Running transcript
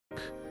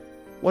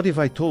What if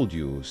I told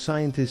you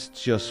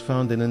scientists just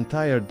found an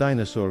entire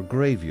dinosaur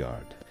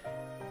graveyard?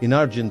 In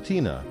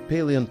Argentina,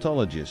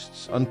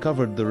 paleontologists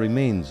uncovered the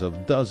remains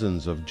of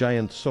dozens of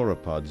giant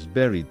sauropods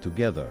buried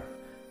together.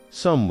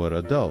 Some were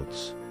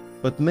adults,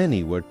 but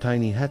many were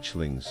tiny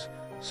hatchlings,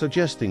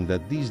 suggesting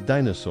that these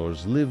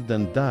dinosaurs lived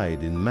and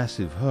died in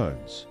massive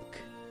herds.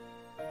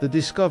 The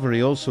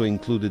discovery also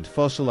included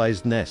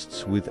fossilized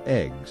nests with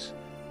eggs,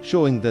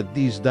 showing that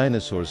these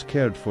dinosaurs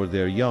cared for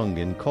their young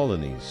in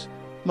colonies,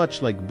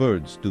 much like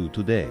birds do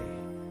today.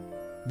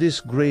 This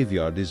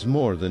graveyard is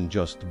more than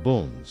just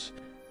bones.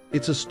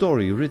 It's a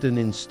story written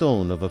in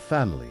stone of a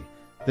family,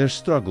 their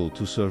struggle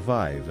to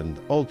survive, and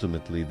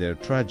ultimately their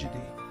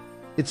tragedy.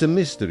 It's a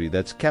mystery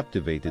that's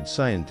captivated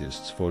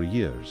scientists for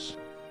years.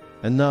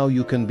 And now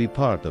you can be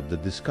part of the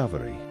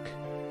discovery.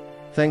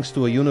 Thanks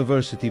to a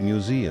university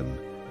museum,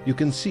 you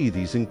can see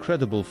these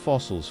incredible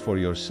fossils for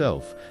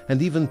yourself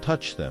and even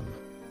touch them.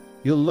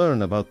 You'll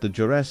learn about the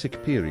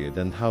Jurassic period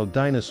and how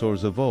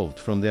dinosaurs evolved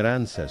from their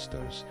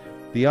ancestors,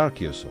 the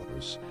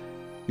archosaurs.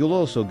 You'll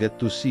also get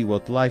to see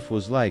what life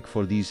was like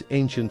for these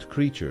ancient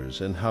creatures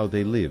and how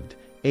they lived,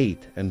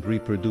 ate, and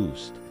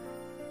reproduced.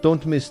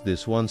 Don't miss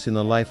this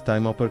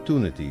once-in-a-lifetime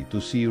opportunity to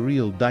see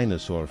real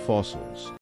dinosaur fossils.